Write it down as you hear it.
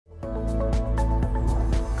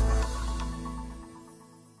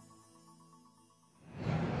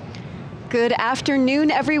Good afternoon,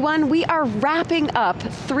 everyone. We are wrapping up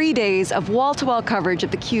 3 days of wall-to-wall coverage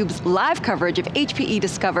of theCUBE's live coverage of HPE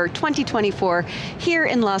Discover 2024 here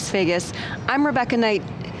in Las Vegas. I'm Rebecca Knight,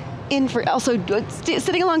 in for also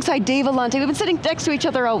sitting alongside Dave Vellante. We've been sitting next to each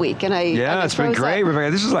other all week, and it's been great, Rebecca.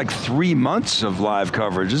 This is like 3 months of live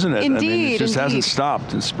coverage, isn't it? Indeed, I mean, it just hasn't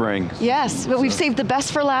stopped in spring. Yes, but we've saved the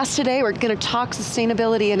best for last today. We're going to talk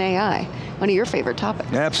sustainability and AI. One of your favorite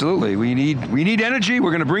topics. Absolutely, we need energy. We're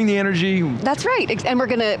going to bring the energy. That's right, and we're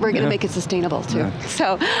going to make it sustainable too. Yeah.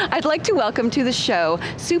 So I'd like to welcome to the show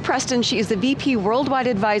Sue Preston. She is the VP Worldwide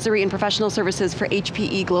Advisory and Professional Services for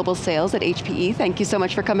HPE Global Sales at HPE. Thank you so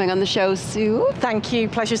much for coming on the show, Sue. Thank you,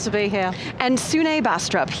 pleasure to be here. And Sune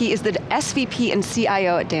Baastrup, he is the SVP and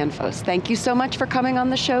CIO at Danfoss. Thank you so much for coming on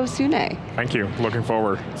the show, Sune. Thank you, looking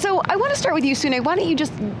forward. So I want to start with you, Sune. Why don't you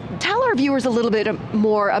just tell our viewers a little bit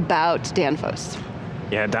more about Danfoss?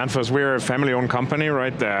 Yeah, Danfoss, we're a family-owned company,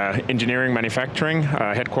 right? Engineering, manufacturing,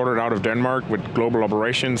 headquartered out of Denmark with global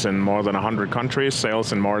operations in more than 100 countries,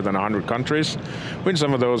 sales in more than 100 countries. We're in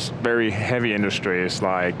some of those very heavy industries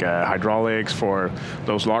like hydraulics for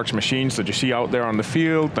those large machines that you see out there on the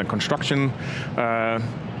field, and construction,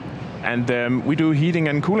 and we do heating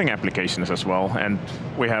and cooling applications as well. And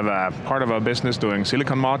we have a part of our business doing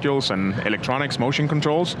silicon modules and electronics, motion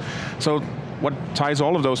controls. So what ties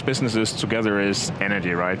all of those businesses together is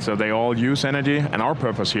energy, right? So they all use energy, and our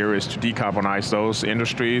purpose here is to decarbonize those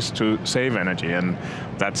industries to save energy, and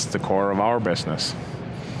that's the core of our business.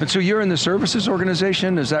 And so you're in the services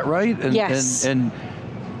organization, is that right? Yes. And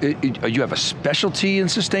you have a specialty in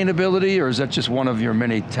sustainability, or is that just one of your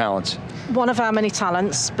many talents? One of our many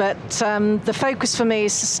talents, but the focus for me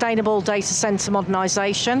is sustainable data center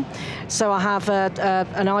modernization. So I have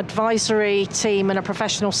an advisory team and a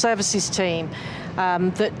professional services team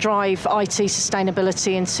that drive IT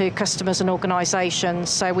sustainability into customers and organizations,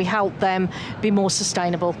 so we help them be more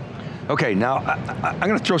sustainable. Okay, now I'm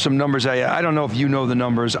going to throw some numbers at you. I don't know if you know the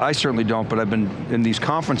numbers, I certainly don't, but I've been in these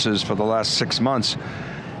conferences for the last 6 months,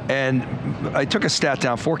 and I took a stat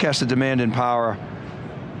down, forecasted demand in power,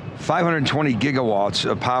 520 gigawatts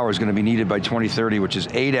of power is going to be needed by 2030, which is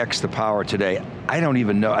 8x the power today. I don't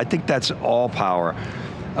even know, I think that's all power.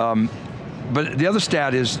 But the other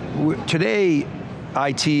stat is, today,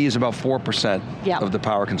 IT is about 4% of the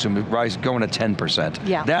power consumed, going to 10%.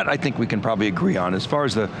 Yeah. That I think we can probably agree on. As far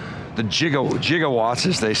as the gigawatts,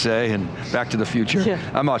 as they say, and Back to the Future,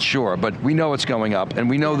 I'm not sure, but we know it's going up, and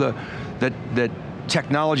we know that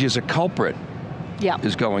technology as a culprit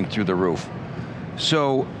is going through the roof.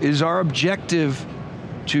 So is our objective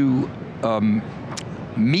to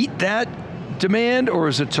meet that demand, or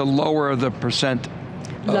is it to lower the percent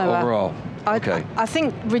overall? Okay. I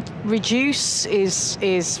think reduce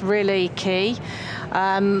is really key.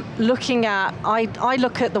 Looking at, I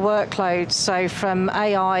look at the workloads, so from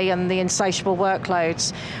AI and the insatiable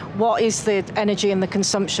workloads, what is the energy and the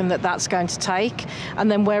consumption that's going to take,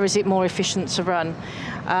 and then where is it more efficient to run?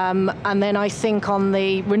 And then I think on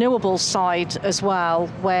the renewables side as well,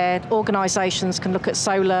 where organizations can look at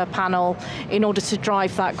solar panel in order to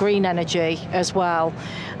drive that green energy as well.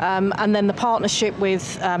 And then the partnership with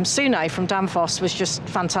Sune from Danfoss was just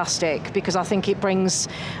fantastic, because I think it brings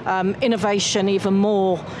innovation even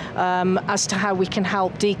more as to how we can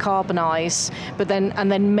help decarbonize, but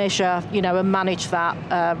then measure, and manage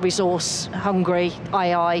that resource-hungry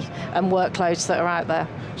AI and workloads that are out there.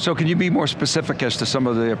 So can you be more specific as to some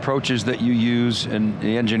of the approaches that you use and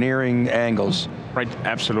the engineering angles? Right,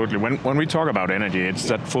 absolutely. When we talk about energy, it's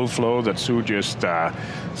that full flow that Sue just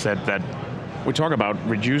said, that we talk about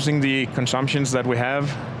reducing the consumptions that we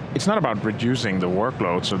have. It's not about reducing the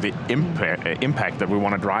workloads or the impact that we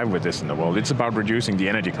want to drive with this in the world. It's about reducing the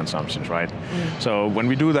energy consumptions, right? So when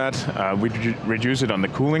we do that, we reduce it on the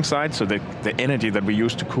cooling side, so the energy that we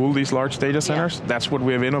use to cool these large data centers, that's what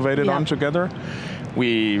we have innovated on together.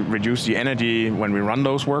 We reduce the energy when we run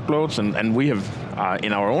those workloads, and we have,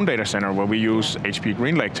 in our own data center where we use HPE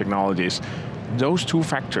GreenLake technologies, those two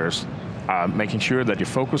factors, making sure that you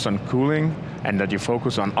focus on cooling and that you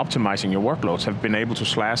focus on optimizing your workloads, have been able to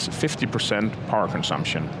slash 50% power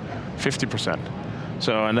consumption, 50%.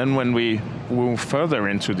 So, and then when we move further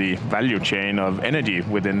into the value chain of energy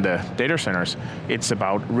within the data centers, it's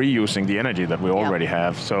about reusing the energy that we already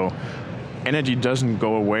have. So, energy doesn't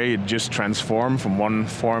go away, it just transforms from one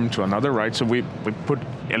form to another, right? So we put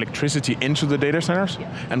electricity into the data centers,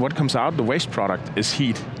 and what comes out, the waste product, is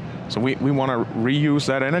heat. So we want to reuse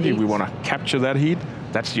that energy, we want to capture that heat.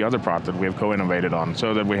 That's the other part that we have co-innovated on,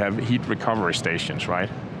 so that we have heat recovery stations, right?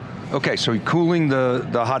 Okay, so cooling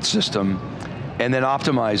the hot system and then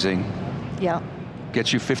optimizing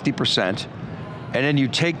gets you 50%. and then you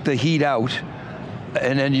take the heat out,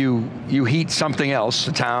 and then you heat something else,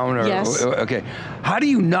 a town, or, yes. Okay. How do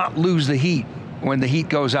you not lose the heat when the heat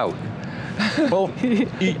goes out? Well,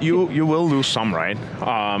 you will lose some, right?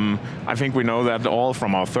 I think we know that all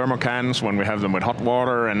from our thermocans when we have them with hot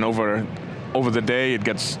water, and over the day it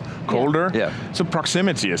gets colder. Yeah. So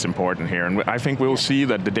proximity is important here, and I think we'll see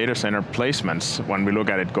that the data center placements, when we look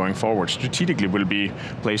at it going forward, strategically will be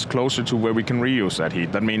placed closer to where we can reuse that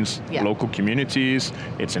heat. That means local communities,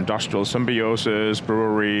 it's industrial symbiosis,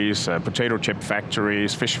 breweries, potato chip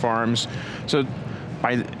factories, fish farms. So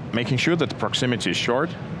by making sure that the proximity is short,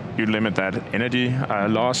 you limit that energy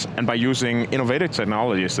loss, and by using innovative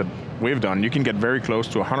technologies that we've done, you can get very close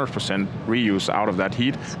to 100% reuse out of that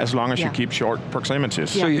heat, as long as you keep short proximities.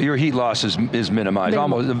 So your heat loss is minimized,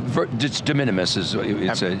 almost, it's de minimis,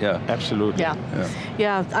 Absolutely.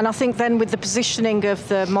 Yeah, and I think then with the positioning of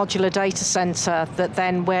the modular data center, that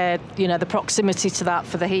then where, the proximity to that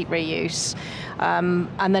for the heat reuse,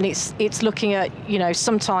 and then it's looking at,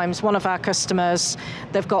 sometimes one of our customers,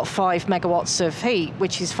 they've got 5 megawatts of heat,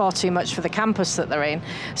 which is far too much for the campus that they're in.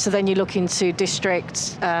 So then you look into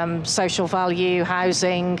district, social value,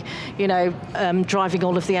 housing, driving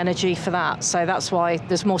all of the energy for that. So that's why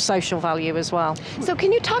there's more social value as well. So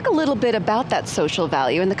can you talk a little bit about that social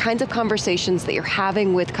value and the kinds of conversations that you're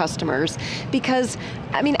having with customers? Because,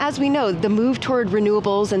 as we know, the move toward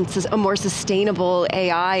renewables and a more sustainable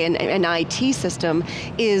AI and IT system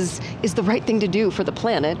is the right thing to do for the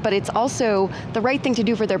planet, but it's also the right thing to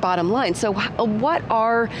do for their bottom line. So what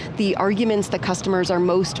are the arguments that customers are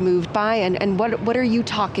most moved by, and what are you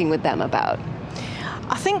talking with them about?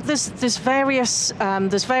 I think there's various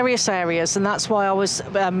areas, and that's why I was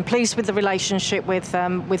pleased with the relationship with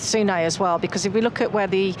Sune as well, because if we look at where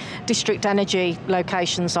the district energy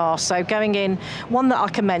locations are, so going in, one that I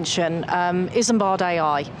can mention, Isambard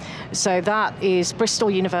AI. So that is Bristol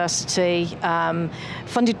University,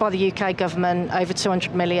 funded by the UK government, over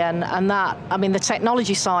 200 million, and that, the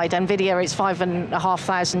technology side, NVIDIA, it's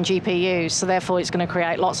 5,500 GPUs, so therefore it's going to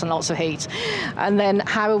create lots and lots of heat. And then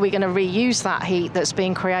how are we going to reuse that heat that's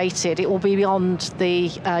being created? It will be beyond the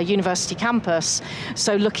university campus,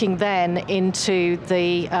 so looking then into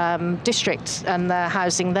the district and the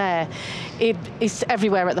housing there. It's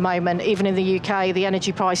everywhere at the moment. Even in the UK, the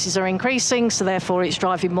energy prices are increasing, so therefore it's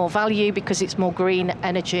driving more value because it's more green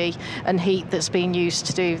energy and heat that's being used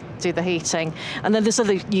to do the heating. And then there's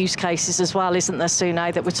other use cases as well, isn't there,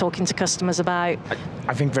 Sune, that we're talking to customers about?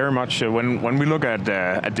 I think very much when we look at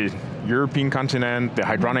the European continent, the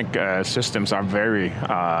hydronic systems are very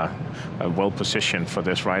well positioned for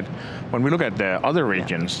this, right? When we look at the other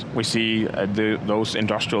regions, we see those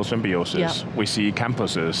industrial symbioses, we see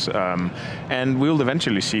campuses, and we'll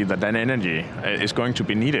eventually see that energy is going to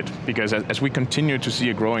be needed, because as we continue to see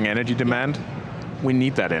a growing energy demand, we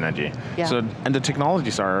need that energy. So, and the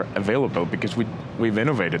technologies are available because we've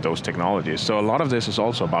innovated those technologies. So a lot of this is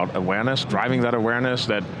also about awareness, driving that awareness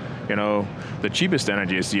that the cheapest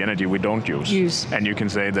energy is the energy we don't use. And you can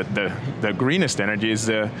say that the greenest energy is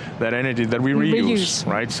that energy that we reuse,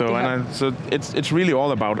 right? So, so it's really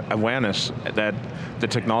all about awareness that the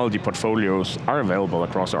technology portfolios are available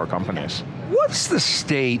across our companies. What's the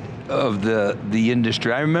state of the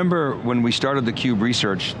industry? I remember when we started theCUBE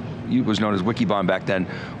research, it was known as Wikibon back then,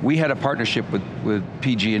 we had a partnership with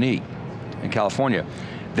PG&E in California.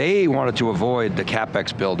 They wanted to avoid the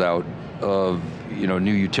CapEx build out of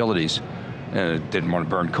new utilities, and didn't want to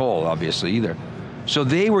burn coal, obviously, either. So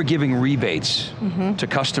they were giving rebates to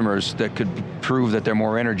customers that could prove that they're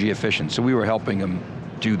more energy efficient. So we were helping them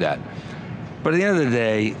do that. But at the end of the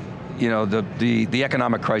day, the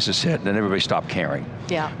economic crisis hit, and then everybody stopped caring.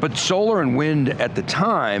 But solar and wind at the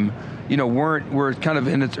time, were kind of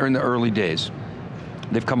in the early days.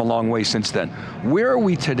 They've come a long way since then. Where are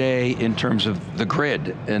we today in terms of the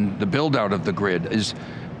grid and the build out of the grid?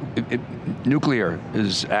 Nuclear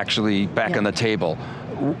is actually back on the table.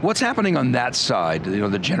 What's happening on that side,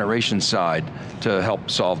 the generation side, to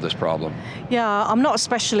help solve this problem? Yeah, I'm not a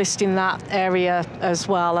specialist in that area as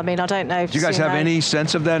well. I don't know. Do you guys have any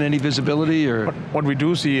sense of that, any visibility? Or what we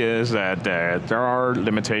do see is that there are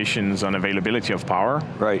limitations on availability of power.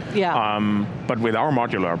 Right. But with our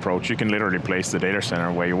modular approach, you can literally place the data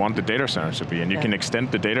center where you want the data center to be, and you can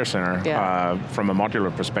extend the data center from a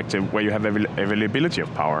modular perspective where you have availability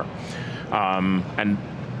of power. And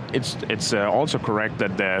it's also correct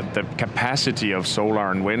that the capacity of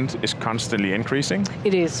solar and wind is constantly increasing.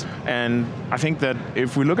 It is. And I think that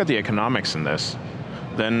if we look at the economics in this,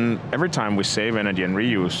 then every time we save energy and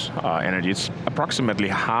reuse energy, it's approximately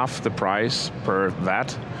half the price per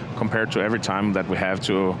watt compared to every time that we have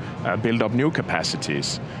to build up new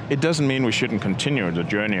capacities. It doesn't mean we shouldn't continue the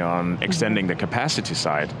journey on extending the capacity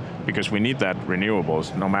side, because we need that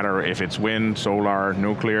renewables, no matter if it's wind, solar,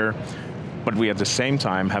 nuclear, but we at the same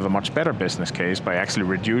time have a much better business case by actually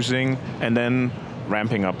reducing and then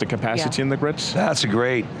ramping up the capacity in the grids. That's a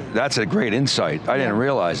great insight. I didn't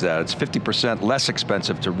realize that. It's 50% less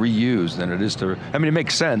expensive to reuse than it is to, I mean, it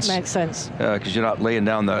makes sense. Makes sense. Because you're not laying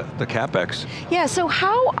down the CapEx. Yeah, so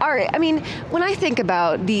when I think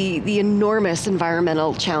about the enormous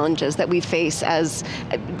environmental challenges that we face as,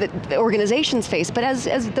 the organizations face, but as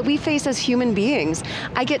that we face as human beings,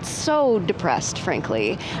 I get so depressed,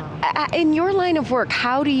 frankly. In your line of work,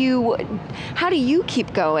 how do you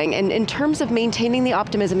keep going in terms of maintaining the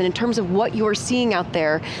optimism and in terms of what you're seeing out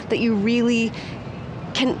there that you really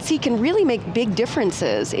can really make big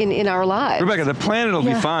differences in our lives? Rebecca, the planet will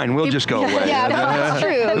be fine. We'll just go away. Yeah, no, that's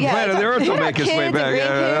true. The planet, the Earth will make its way back.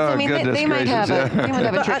 I mean, they might have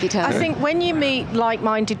a tricky time. I think when you meet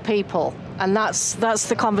like-minded people, and that's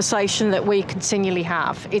the conversation that we continually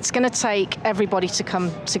have. It's going to take everybody to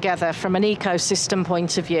come together from an ecosystem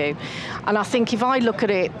point of view. And I think if I look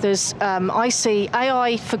at it, I see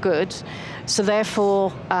AI for good. So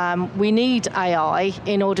therefore, we need AI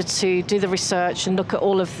in order to do the research and look at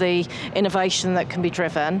all of the innovation that can be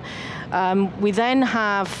driven. We then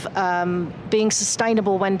have being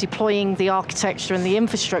sustainable when deploying the architecture and the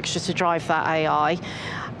infrastructure to drive that AI.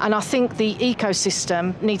 And I think the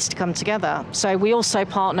ecosystem needs to come together. So we also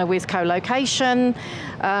partner with co-location,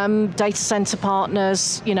 data center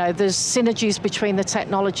partners. You know, there's synergies between the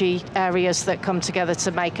technology areas that come together to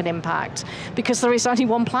make an impact, because there is only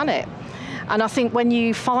one planet. And I think when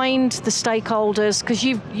you find the stakeholders, because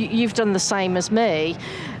you've done the same as me,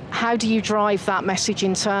 how do you drive that message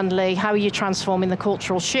internally? How are you transforming the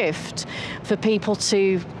cultural shift for people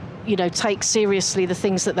to take seriously the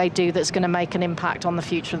things that they do that's going to make an impact on the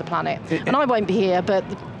future of the planet? And I won't be here, but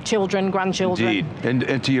the children, grandchildren. Indeed,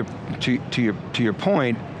 and to your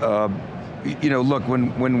point, look,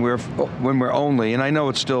 when we're only, and I know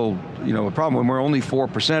it's still a problem, when we're only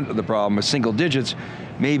 4% of the problem, is single digits,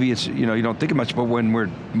 maybe it's, you don't think of much, but when we're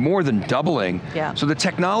more than doubling, so the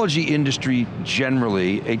technology industry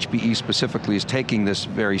generally, HPE specifically, is taking this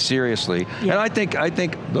very seriously. And I think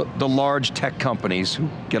the large tech companies who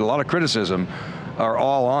get a lot of criticism are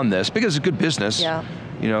all on this, because it's good business,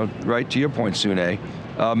 right, to your point, Sune.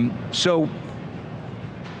 So,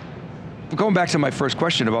 going back to my first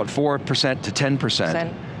question about 4% to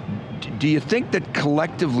 10%, do you think that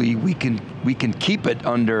collectively we can keep it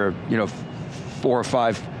under 4 or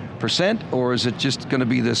 5%, or is it just going to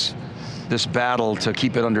be this battle to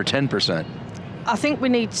keep it under 10%? I think we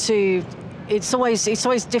need to. It's always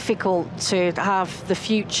difficult to have the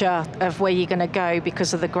future of where you're going to go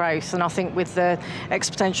because of the growth, and I think with the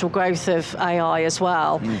exponential growth of AI as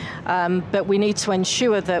well. But we need to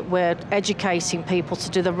ensure that we're educating people to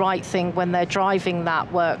do the right thing when they're driving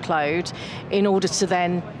that workload, in order to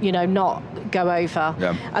then not go over.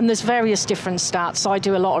 And there's various different stats. I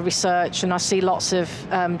do a lot of research, and I see lots of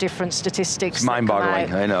different statistics. It's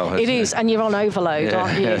mind-boggling. I know it is, and you're on overload,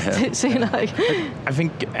 aren't you? So, I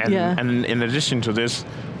think, and in addition to this,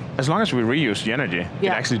 as long as we reuse the energy, it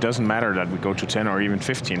actually doesn't matter that we go to 10 or even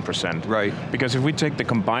 15%. Right. Because if we take the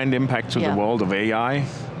combined impact to the world of AI,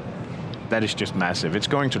 that is just massive. It's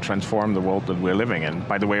going to transform the world that we're living in.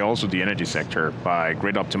 By the way, also the energy sector, by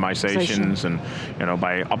grid optimizations and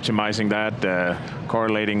by optimizing that,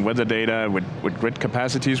 correlating weather data with grid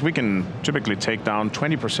capacities, we can typically take down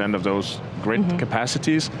 20% of those grid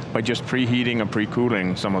capacities by just preheating or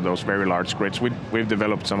pre-cooling some of those very large grids. We've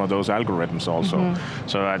developed some of those algorithms also.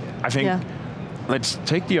 So I think let's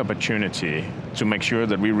take the opportunity to make sure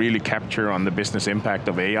that we really capture on the business impact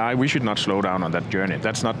of AI. We should not slow down on that journey.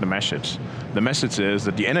 That's not the message. The message is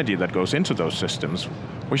that the energy that goes into those systems,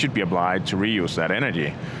 we should be obliged to reuse that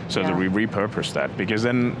energy so that we repurpose that, because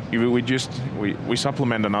then we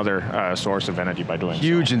supplement another source of energy by doing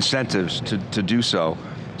Huge incentives to do so.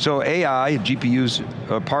 So AI, GPUs,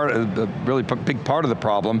 a really big part of the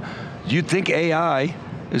problem. Do you think AI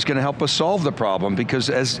is going to help us solve the problem? Because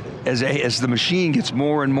as the machine gets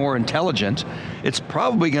more and more intelligent, it's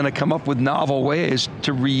probably going to come up with novel ways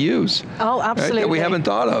to reuse. Oh, absolutely. Right, that we haven't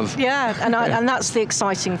thought of. Yeah, and that's the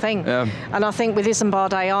exciting thing. And I think with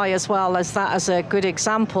Isambard AI as well, as a good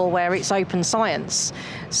example where it's open science.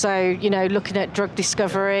 So, looking at drug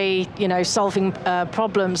discovery, solving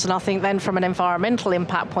problems, and I think then from an environmental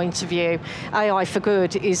impact point of view, AI for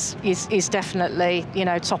good is definitely,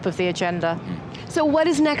 top of the agenda. So what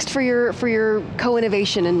is next for your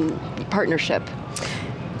co-innovation and partnership?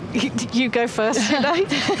 You go first, Sune.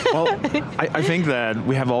 Well, I think that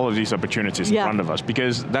we have all of these opportunities in front of us,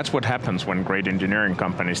 because that's what happens when great engineering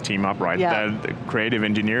companies team up, right? That creative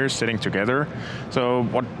engineers sitting together. So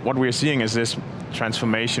what we're seeing is this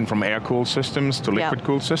transformation from air-cooled systems to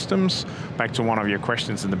liquid-cooled systems. Back to one of your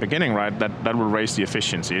questions in the beginning, right? That will raise the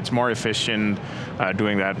efficiency. It's more efficient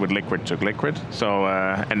doing that with liquid to liquid. So,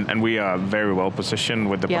 and we are very well positioned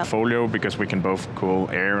with the portfolio, because we can both cool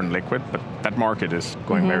air and liquid, but that market is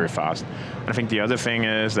going very fast. And I think the other thing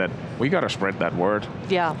is that we got to spread that word.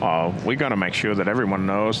 We got to make sure that everyone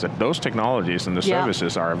knows that those technologies and the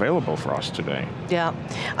services are available for us today.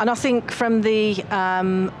 And I think from the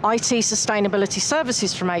IT sustainability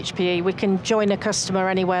services from HPE, we can join a customer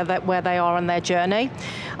anywhere where they are on their journey.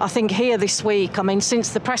 I think here this week, I mean, since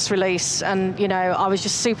the press release, and I was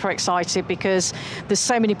just super excited, because there's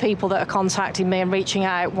so many people that are contacting me and reaching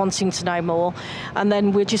out, wanting to know more. And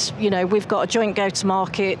then we're just, we've got a joint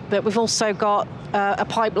go-to-market, but we've also got a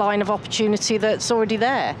pipeline of opportunity that's already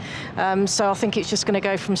there. So I think it's just going to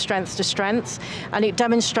go from strength to strength, and it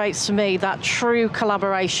demonstrates to me that true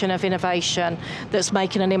collaboration of innovation that's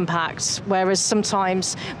making an impact, whereas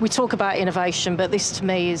sometimes we talk about innovation, but this to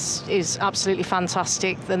me is absolutely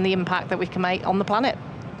fantastic, and the impact that we can make on the planet.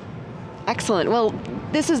 Excellent. Well,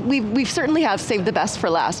 we certainly have saved the best for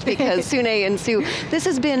last, because Sune and Sue, this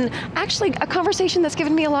has been actually a conversation that's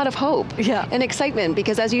given me a lot of hope and excitement,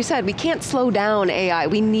 because as you said, we can't slow down AI.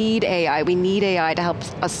 We need AI. We need AI to help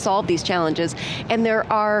us solve these challenges, and there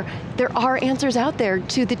are answers out there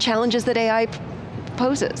to the challenges that AI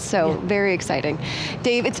poses, so very exciting.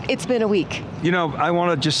 Dave, it's been a week. I want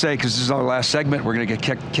to just say, because this is our last segment, we're going to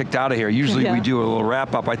get kicked out of here. Usually we do a little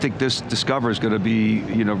wrap up. I think this Discover is going to be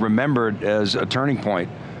remembered as a turning point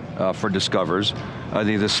for Discovers. I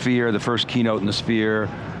think the Sphere, the first keynote in the Sphere,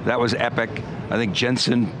 that was epic. I think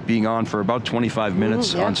Jensen being on for about 25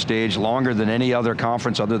 minutes on stage, longer than any other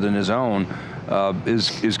conference other than his own,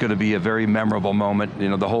 is going to be a very memorable moment.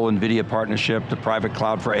 The whole NVIDIA partnership, the private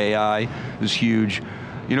cloud for AI is huge.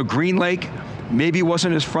 Green Lake maybe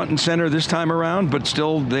wasn't as front and center this time around, but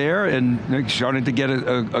still there and starting to get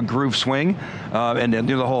a groove swing. And then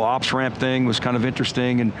the whole ops ramp thing was kind of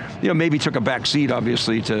interesting, and maybe took a back seat,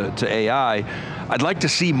 obviously, to AI. I'd like to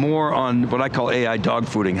see more on what I call AI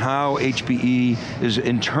dogfooding, how HPE is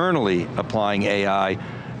internally applying AI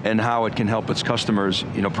and how it can help its customers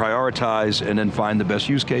prioritize and then find the best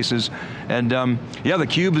use cases. And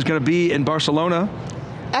theCUBE is going to be in Barcelona.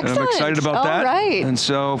 Excellent. And I'm excited about that. Right. And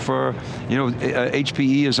so for,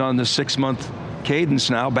 HPE is on the 6-month cadence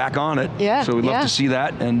now, back on it. So we'd love to see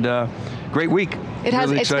that, and great week.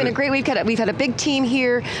 It's been a great week. We've had a big team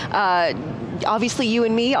here. Obviously you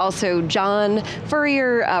and me, also John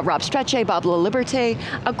Furrier, Rob Strecce, Bob LaLiberte,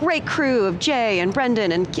 a great crew of Jay and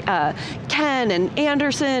Brendan and Ken and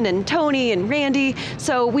Anderson and Tony and Randy.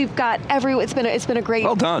 So we've got it's been a great,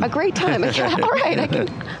 a great time. All right,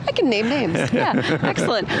 I can name names.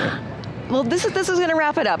 Excellent. Well, this is going to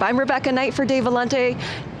wrap it up. I'm Rebecca Knight for Dave Vellante.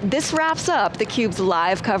 This wraps up theCUBE's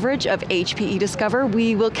live coverage of HPE Discover.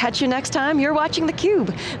 We will catch you next time. You're watching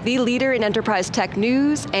theCUBE, the leader in enterprise tech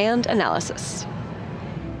news and analysis.